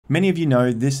Many of you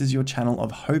know this is your channel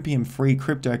of hopium-free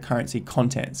cryptocurrency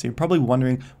content, so you're probably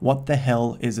wondering what the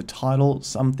hell is a title,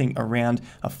 something around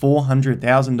a $400,000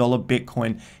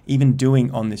 Bitcoin even doing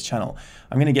on this channel.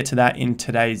 I'm going to get to that in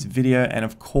today's video and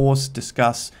of course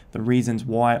discuss the reasons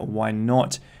why or why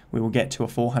not we will get to a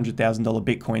 $400,000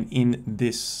 Bitcoin in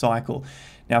this cycle.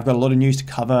 Now I've got a lot of news to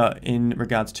cover in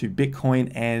regards to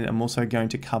Bitcoin, and I'm also going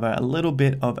to cover a little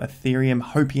bit of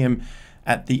Ethereum, hopium,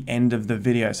 at the end of the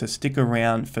video, so stick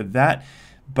around for that.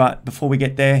 But before we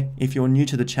get there, if you're new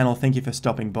to the channel, thank you for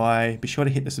stopping by. Be sure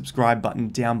to hit the subscribe button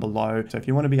down below. So if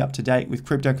you want to be up to date with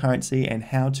cryptocurrency and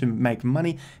how to make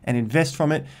money and invest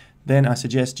from it, then I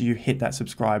suggest you hit that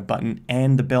subscribe button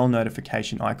and the bell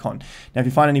notification icon. Now, if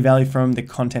you find any value from the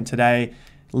content today,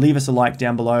 leave us a like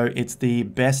down below. It's the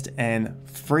best and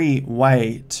free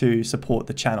way to support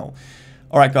the channel.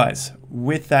 All right, guys,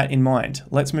 with that in mind,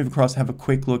 let's move across and have a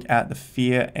quick look at the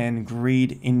fear and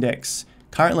greed index,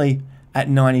 currently at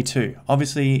 92.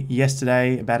 Obviously,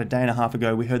 yesterday, about a day and a half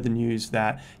ago, we heard the news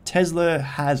that Tesla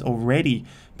has already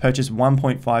purchased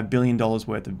 $1.5 billion worth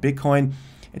of Bitcoin.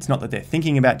 It's not that they're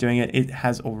thinking about doing it, it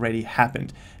has already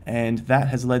happened. And that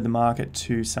has led the market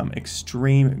to some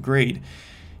extreme greed.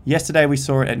 Yesterday, we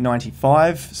saw it at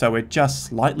 95, so we're just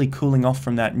slightly cooling off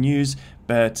from that news.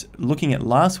 But looking at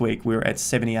last week, we were at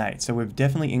 78. So we've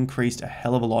definitely increased a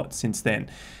hell of a lot since then.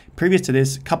 Previous to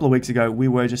this, a couple of weeks ago, we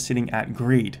were just sitting at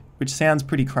greed, which sounds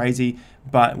pretty crazy,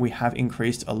 but we have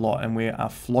increased a lot and we are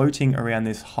floating around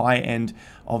this high end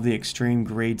of the extreme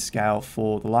greed scale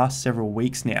for the last several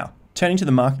weeks now. Turning to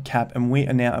the market cap, and we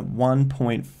are now at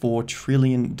 $1.4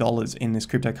 trillion in this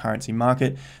cryptocurrency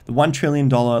market. The $1 trillion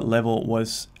level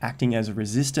was acting as a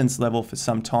resistance level for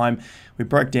some time. We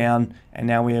broke down and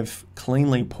now we have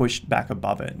cleanly pushed back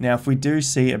above it. Now, if we do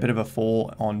see a bit of a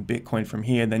fall on Bitcoin from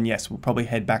here, then yes, we'll probably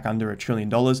head back under $1 trillion.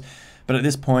 But at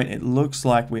this point, it looks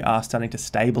like we are starting to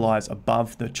stabilize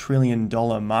above the $1 trillion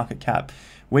market cap,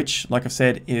 which, like I've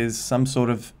said, is some sort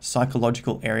of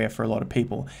psychological area for a lot of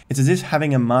people. It's as if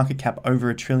having a market cap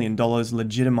over $1 trillion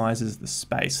legitimizes the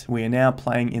space. We are now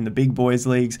playing in the big boys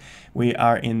leagues. We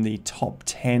are in the top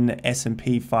 10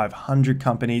 S&P 500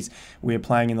 companies. We are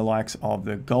playing in the likes of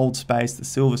the gold space, the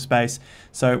silver space.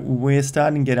 So we're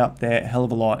starting to get up there a hell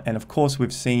of a lot. And of course,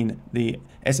 we've seen the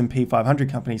S&P 500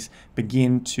 companies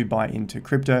begin to buy into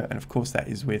crypto. And of course, that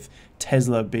is with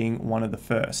Tesla being one of the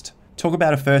first. Talk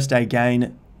about a first day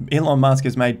gain. Elon Musk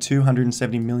has made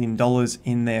 $270 million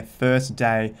in their first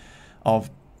day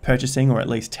of purchasing, or at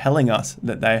least telling us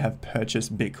that they have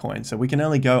purchased Bitcoin. So we can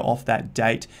only go off that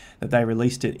date that they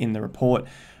released it in the report.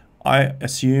 I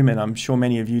assume, and I'm sure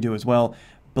many of you do as well,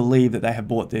 believe that they have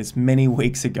bought this many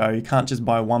weeks ago. You can't just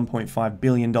buy $1.5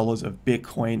 billion of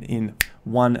Bitcoin in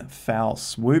one foul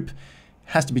swoop. It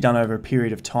has to be done over a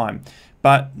period of time.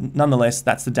 But nonetheless,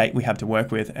 that's the date we have to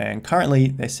work with. And currently,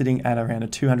 they're sitting at around a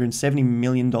 $270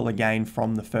 million gain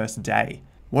from the first day.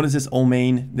 What does this all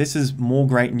mean? This is more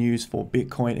great news for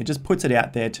Bitcoin. It just puts it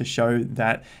out there to show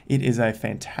that it is a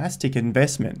fantastic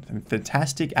investment, a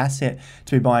fantastic asset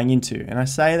to be buying into. And I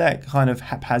say that kind of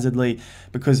haphazardly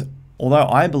because although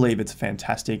I believe it's a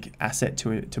fantastic asset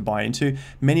to buy into,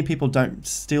 many people don't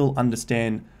still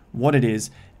understand what it is.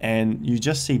 And you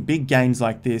just see big gains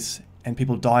like this and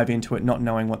people dive into it not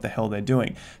knowing what the hell they're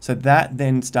doing. So that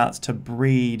then starts to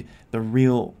breed the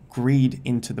real greed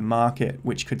into the market,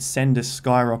 which could send us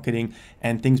skyrocketing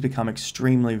and things become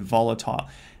extremely volatile.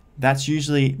 That's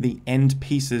usually the end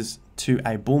pieces to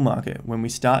a bull market when we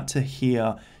start to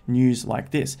hear news like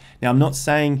this. Now, I'm not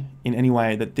saying in any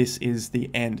way that this is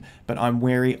the end, but I'm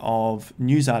wary of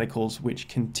news articles which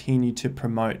continue to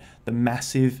promote the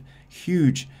massive,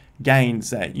 huge gains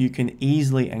that you can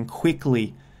easily and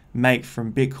quickly make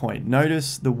from Bitcoin.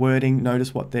 Notice the wording,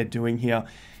 notice what they're doing here.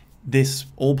 This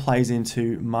all plays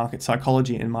into market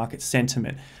psychology and market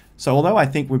sentiment. So although I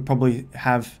think we probably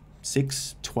have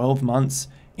 6-12 months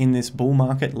in this bull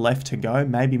market left to go,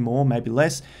 maybe more, maybe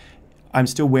less, I'm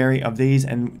still wary of these,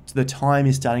 and the time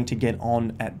is starting to get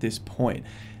on at this point.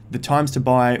 The times to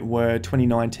buy were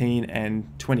 2019 and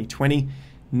 2020.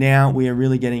 Now we are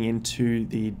really getting into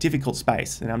the difficult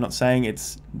space. And I'm not saying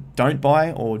it's don't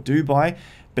buy or do buy,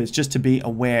 but it's just to be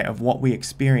aware of what we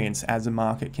experience as the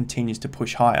market continues to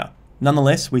push higher.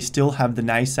 Nonetheless, we still have the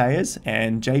naysayers,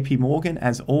 and JP Morgan,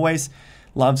 as always,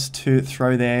 loves to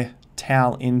throw their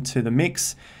towel into the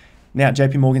mix. Now,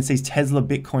 JP Morgan sees Tesla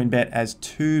Bitcoin bet as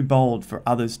too bold for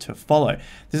others to follow.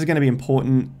 This is going to be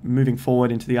important moving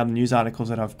forward into the other news articles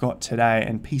that I've got today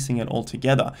and piecing it all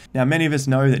together. Now, many of us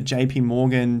know that JP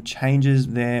Morgan changes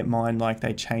their mind like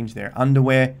they change their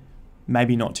underwear.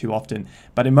 Maybe not too often,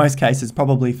 but in most cases,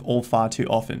 probably all far too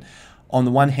often. On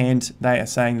the one hand, they are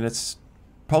saying that it's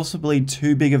possibly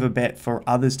too big of a bet for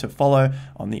others to follow.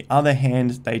 On the other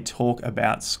hand, they talk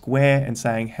about Square and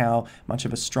saying how much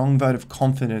of a strong vote of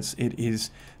confidence it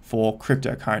is for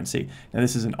cryptocurrency. Now,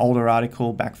 this is an older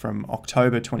article back from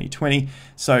October 2020.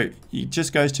 So it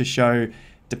just goes to show,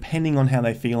 depending on how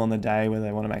they feel on the day, whether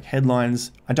they want to make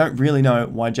headlines, I don't really know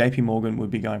why JP Morgan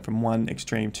would be going from one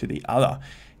extreme to the other.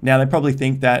 Now, they probably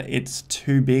think that it's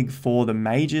too big for the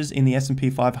majors in the S&P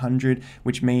 500,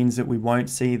 which means that we won't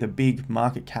see the big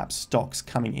market cap stocks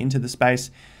coming into the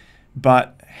space.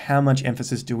 But how much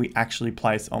emphasis do we actually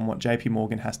place on what JP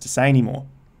Morgan has to say anymore?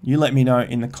 You let me know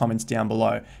in the comments down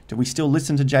below. Do we still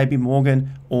listen to JP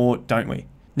Morgan or don't we?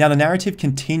 Now, the narrative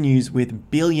continues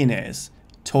with billionaires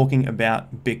talking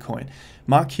about Bitcoin.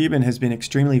 Mark Cuban has been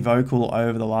extremely vocal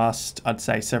over the last, I'd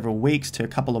say, several weeks to a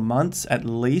couple of months at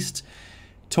least,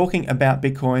 talking about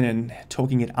Bitcoin and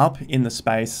talking it up in the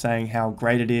space, saying how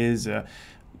great it is.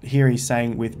 Here he's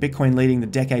saying with Bitcoin leading the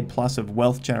decade plus of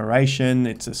wealth generation,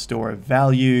 it's a store of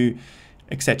value,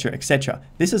 etc., etc.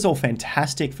 This is all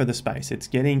fantastic for the space. It's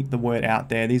getting the word out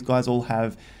there. These guys all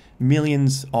have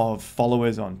millions of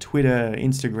followers on Twitter,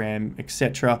 Instagram,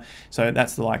 etc. So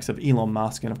that's the likes of Elon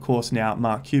Musk and of course now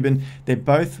Mark Cuban. They're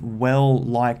both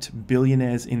well-liked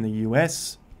billionaires in the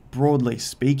US, broadly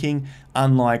speaking,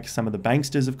 unlike some of the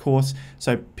banksters, of course.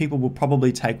 So people will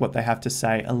probably take what they have to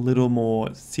say a little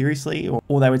more seriously,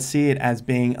 or they would see it as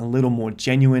being a little more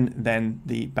genuine than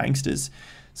the banksters.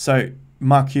 So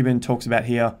Mark Cuban talks about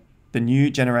here, the new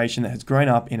generation that has grown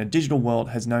up in a digital world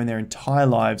has known their entire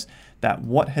lives that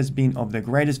what has been of the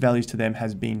greatest values to them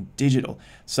has been digital.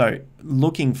 So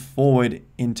looking forward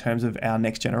in terms of our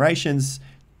next generations,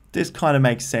 this kind of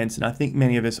makes sense, and I think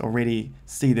many of us already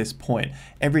see this point.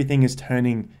 Everything is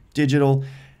turning digital,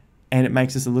 and it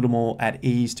makes us a little more at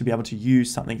ease to be able to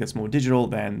use something that's more digital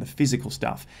than the physical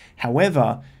stuff.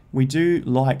 However, we do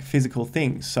like physical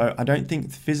things, so I don't think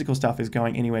the physical stuff is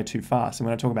going anywhere too fast. And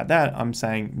when I talk about that, I'm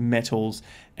saying metals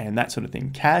and that sort of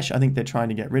thing. Cash, I think they're trying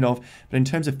to get rid of, but in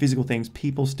terms of physical things,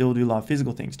 people still do love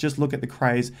physical things. Just look at the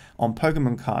craze on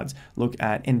Pokemon cards, look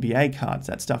at NBA cards,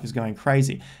 that stuff is going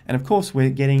crazy. And of course, we're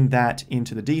getting that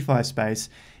into the DeFi space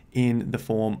in the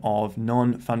form of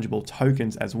non-fungible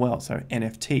tokens as well, so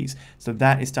NFTs. So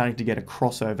that is starting to get a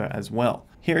crossover as well.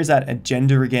 Here is that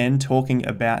agenda again, talking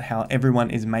about how everyone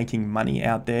is making money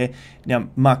out there. Now,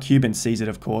 Mark Cuban sees it,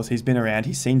 of course. He's been around,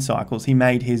 he's seen cycles. He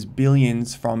made his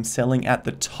billions from selling at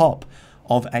the top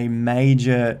of a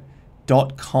major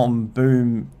dot-com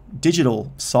boom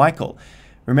digital cycle.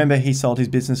 Remember, he sold his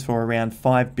business for around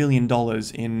 $5 billion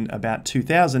in about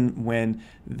 2000 when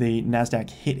the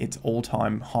NASDAQ hit its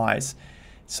all-time highs.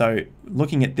 So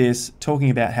looking at this,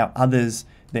 talking about how others,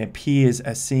 their peers,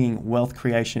 are seeing wealth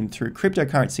creation through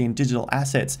cryptocurrency and digital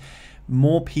assets,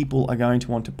 more people are going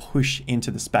to want to push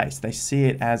into the space. They see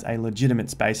it as a legitimate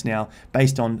space now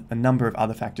based on a number of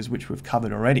other factors which we've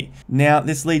covered already. Now,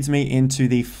 this leads me into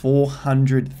the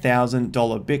 $400,000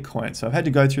 Bitcoin. So I've had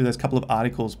to go through those couple of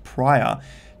articles prior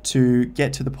to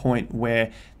get to the point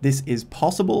where this is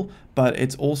possible, but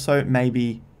it's also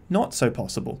maybe not so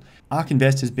possible. ARK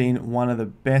Invest has been one of the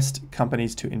best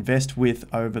companies to invest with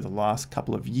over the last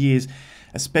couple of years,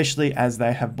 especially as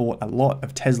they have bought a lot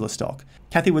of Tesla stock.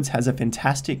 Cathie has a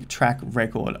fantastic track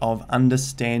record of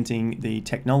understanding the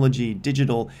technology,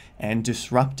 digital, and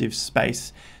disruptive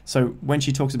space. So when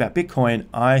she talks about Bitcoin,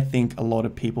 I think a lot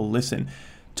of people listen.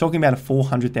 Talking about a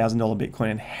 $400,000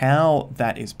 Bitcoin and how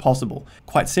that is possible.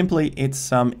 Quite simply, it's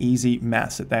some easy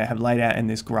maths that they have laid out in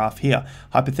this graph here.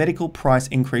 Hypothetical price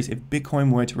increase if Bitcoin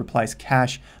were to replace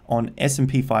cash on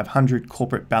S&P 500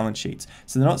 corporate balance sheets.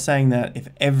 So they're not saying that if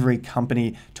every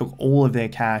company took all of their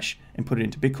cash and put it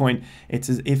into Bitcoin, it's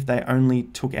as if they only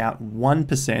took out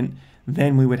 1%,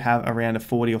 then we would have around a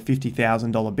 $40,000 or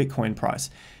 $50,000 Bitcoin price.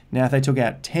 Now, if they took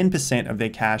out 10% of their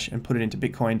cash and put it into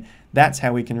Bitcoin, that's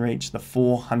how we can reach the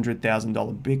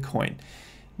 $400,000 Bitcoin.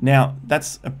 Now,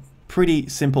 that's a pretty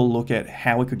simple look at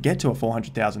how we could get to a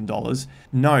 $400,000.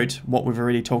 Note what we've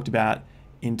already talked about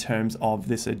in terms of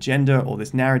this agenda or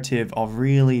this narrative of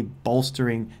really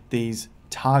bolstering these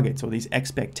targets or these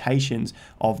expectations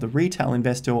of the retail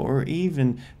investor or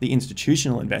even the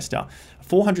institutional investor. A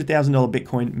 $400,000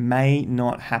 Bitcoin may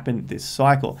not happen this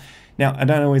cycle. Now, I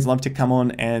don't always love to come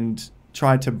on and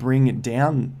try to bring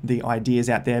down the ideas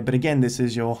out there, but again, this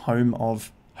is your home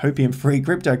of opium-free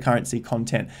cryptocurrency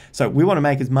content. So we want to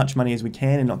make as much money as we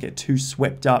can and not get too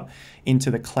swept up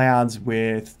into the clouds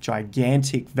with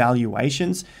gigantic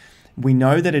valuations. We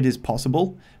know that it is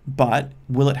possible, but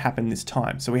will it happen this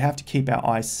time? So we have to keep our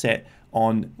eyes set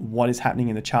on what is happening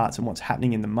in the charts and what's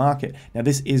happening in the market. Now,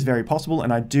 this is very possible,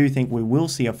 and I do think we will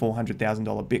see a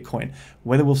 $400,000 Bitcoin.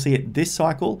 Whether we'll see it this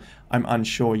cycle, I'm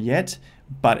unsure yet,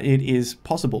 but it is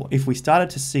possible. If we started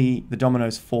to see the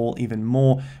dominoes fall even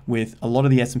more with a lot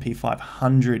of the S&P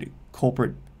 500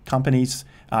 corporate companies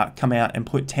come out and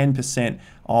put 10%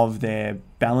 of their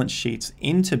balance sheets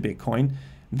into Bitcoin,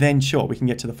 then sure, we can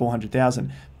get to the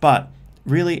 400,000. But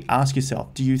really ask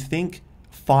yourself, do you think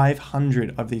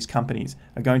 500 of these companies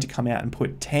are going to come out and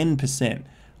put 10%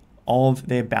 of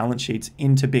their balance sheets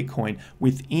into Bitcoin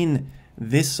within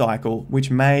this cycle, which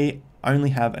may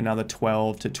only have another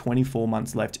 12 to 24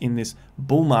 months left in this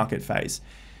bull market phase?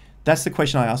 That's the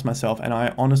question I ask myself, and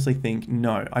I honestly think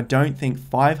no. I don't think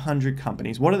 500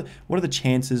 companies. What are the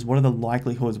chances? What are the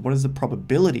likelihoods? What is the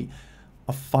probability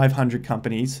of 500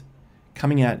 companies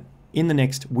coming out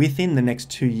within the next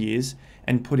 2 years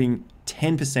and putting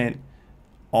 10%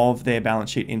 of their balance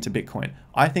sheet into Bitcoin?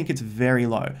 I think it's very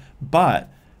low,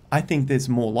 but I think there's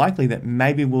more likely that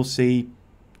maybe we'll see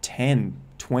 10,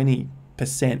 20%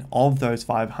 of those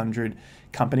 500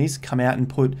 companies come out and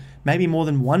put maybe more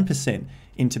than 1%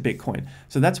 into Bitcoin.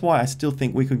 So that's why I still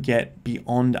think we could get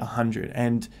beyond 100.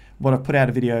 And what I put out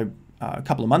a video a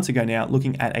couple of months ago now,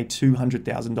 looking at a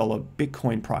 $200,000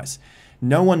 Bitcoin price.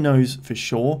 No one knows for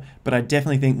sure, but I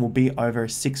definitely think we'll be over a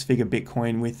six-figure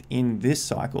Bitcoin within this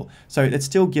cycle. So that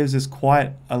still gives us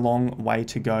quite a long way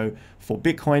to go for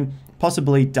Bitcoin,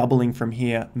 possibly doubling from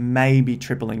here, maybe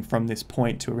tripling from this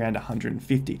point to around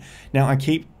 150. Now, I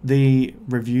keep the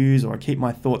reviews, or I keep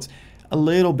my thoughts a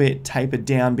little bit tapered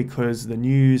down because the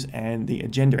news and the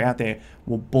agenda out there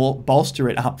will bolster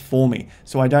it up for me.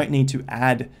 So I don't need to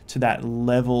add to that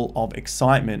level of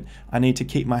excitement. I need to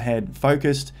keep my head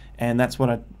focused, and that's what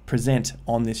I present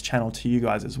on this channel to you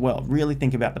guys as well. Really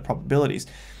think about the probabilities.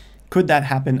 Could that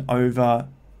happen over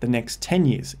the next 10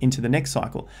 years into the next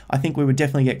cycle? I think we would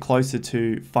definitely get closer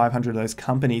to 500 of those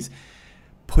companies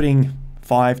putting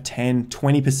 5, 10,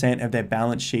 20% of their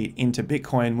balance sheet into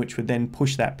Bitcoin, which would then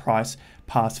push that price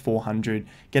past 400,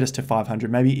 get us to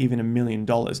 500, maybe even $1 million.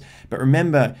 But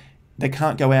remember, they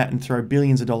can't go out and throw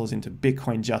billions of dollars into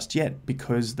Bitcoin just yet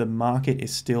because the market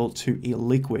is still too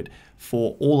illiquid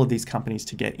for all of these companies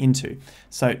to get into.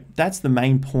 So that's the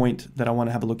main point that I want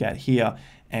to have a look at here,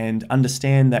 and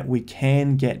understand that we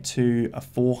can get to a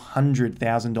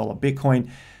 $400,000 Bitcoin,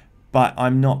 but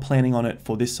I'm not planning on it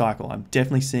for this cycle. I'm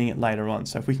definitely seeing it later on.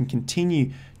 So if we can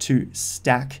continue to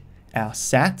stack our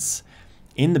sats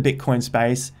in the Bitcoin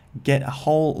space, get a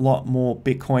whole lot more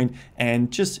Bitcoin,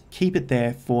 and just keep it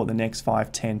there for the next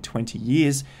 5, 10, 20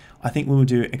 years, I think we will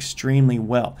do extremely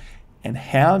well. And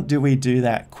how do we do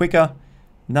that quicker?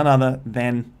 None other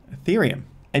than Ethereum.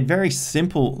 A very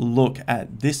simple look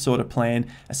at this sort of plan,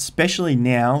 especially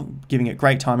now, giving it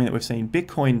great timing that we've seen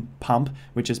Bitcoin pump,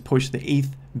 which has pushed the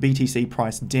ETH BTC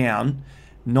price down,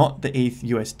 not the ETH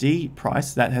USD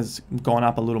price. That has gone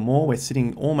up a little more. We're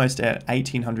sitting almost at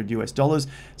 $1,800 US.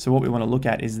 So what we want to look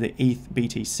at is the ETH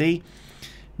BTC.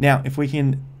 Now, if we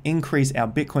can increase our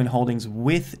Bitcoin holdings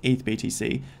with ETH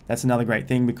BTC, that's another great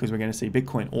thing, because we're going to see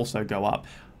Bitcoin also go up.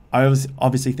 I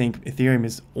obviously think Ethereum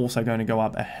is also going to go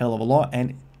up a hell of a lot,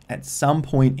 and at some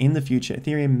point in the future,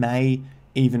 Ethereum may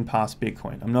even pass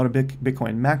Bitcoin. I'm not a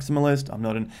Bitcoin maximalist. I'm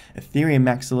not an Ethereum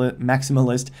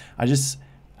maximalist. I just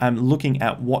am looking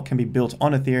at what can be built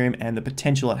on Ethereum and the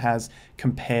potential it has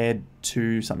compared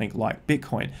to something like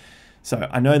Bitcoin. So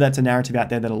I know that's a narrative out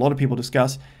there that a lot of people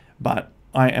discuss, but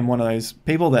I am one of those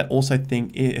people that also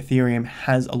think Ethereum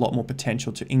has a lot more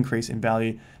potential to increase in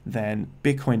value than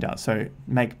Bitcoin does, so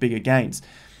make bigger gains.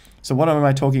 So what am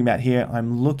I talking about here?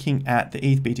 I'm looking at the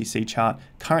ETH BTC chart.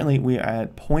 Currently, we are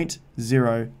at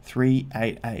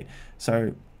 0.0388.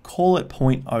 So call it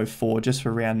 0.04 just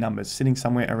for round numbers, sitting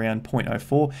somewhere around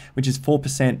 0.04, which is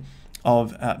 4%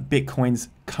 of Bitcoin's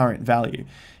current value.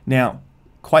 Now,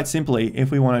 quite simply,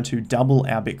 if we wanted to double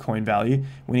our Bitcoin value,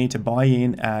 we need to buy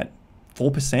in at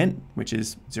 4%, which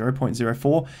is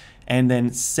 0.04, and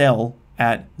then sell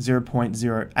at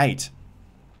 0.08.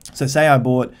 So say I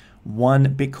bought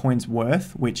one Bitcoin's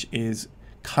worth, which is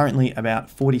currently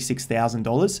about $46,000,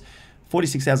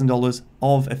 $46,000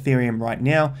 of Ethereum right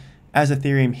now. As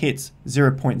Ethereum hits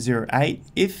 0.08,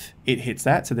 if it hits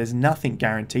that, so there's nothing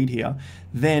guaranteed here,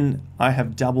 then I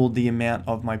have doubled the amount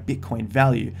of my Bitcoin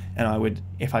value. And I would,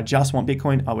 if I just want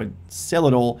Bitcoin, I would sell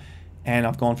it all, and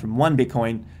I've gone from 1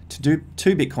 Bitcoin to do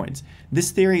 2 Bitcoins.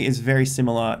 This theory is very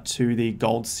similar to the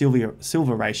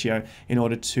gold-silver ratio in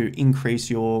order to increase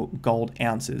your gold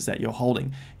ounces that you're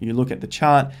holding. You look at the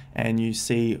chart and you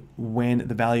see when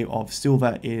the value of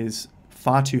silver is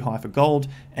far too high for gold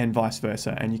and vice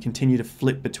versa, and you continue to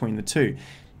flip between the two.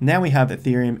 Now we have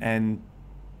Ethereum and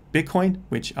Bitcoin,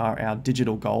 which are our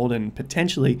digital gold and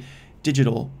potentially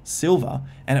digital silver,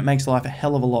 and it makes life a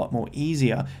hell of a lot more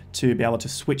easier to be able to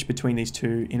switch between these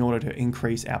two in order to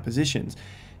increase our positions.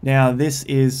 Now, this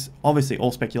is obviously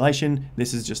all speculation.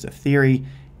 This is just a theory.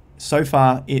 So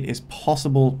far, it is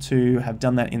possible to have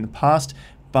done that in the past,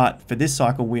 but for this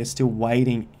cycle, we are still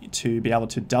waiting to be able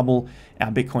to double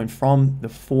our Bitcoin from the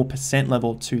 4%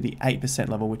 level to the 8%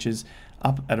 level, which is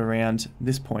up at around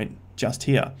this point just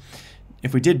here.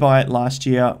 If we did buy it last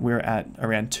year, we're at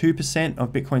around 2%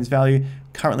 of Bitcoin's value,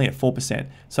 currently at 4%.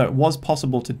 So it was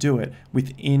possible to do it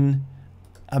within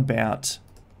about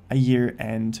a year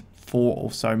and 4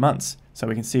 or so months. So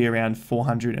we can see around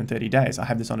 430 days. I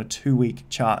have this on a 2-week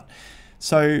chart.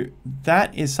 So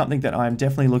that is something that I'm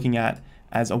definitely looking at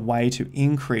as a way to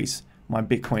increase my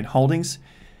Bitcoin holdings.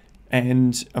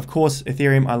 And of course,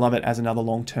 Ethereum, I love it as another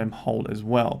long-term hold as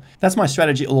well. That's my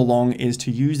strategy all along, is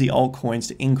to use the altcoins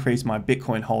to increase my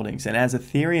Bitcoin holdings. And as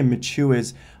Ethereum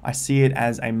matures, I see it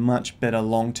as a much better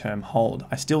long-term hold.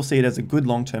 I still see it as a good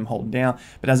long-term hold now,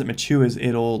 but as it matures,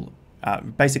 it'll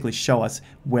basically show us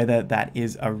whether that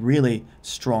is a really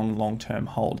strong long-term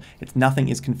hold. Nothing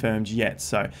is confirmed yet,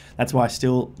 so that's why I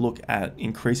still look at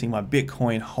increasing my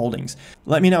Bitcoin holdings.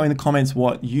 Let me know in the comments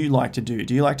what you like to do.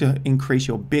 Do you like to increase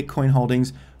your Bitcoin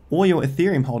holdings or your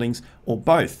Ethereum holdings, or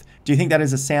both? Do you think that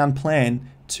is a sound plan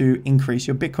to increase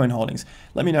your Bitcoin holdings?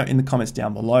 Let me know in the comments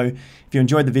down below. If you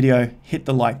enjoyed the video, hit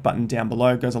the like button down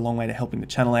below. It goes a long way to helping the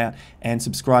channel out, and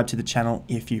subscribe to the channel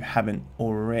if you haven't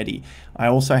already. I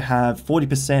also have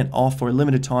 40% off for a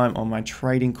limited time on my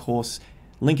trading course.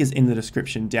 Link is in the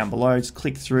description down below. Just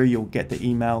click through, you'll get the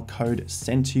email code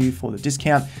sent to you for the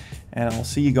discount, and I'll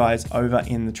see you guys over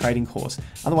in the trading course.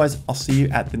 Otherwise, I'll see you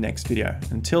at the next video.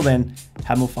 Until then,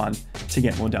 have more fun to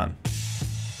get more done.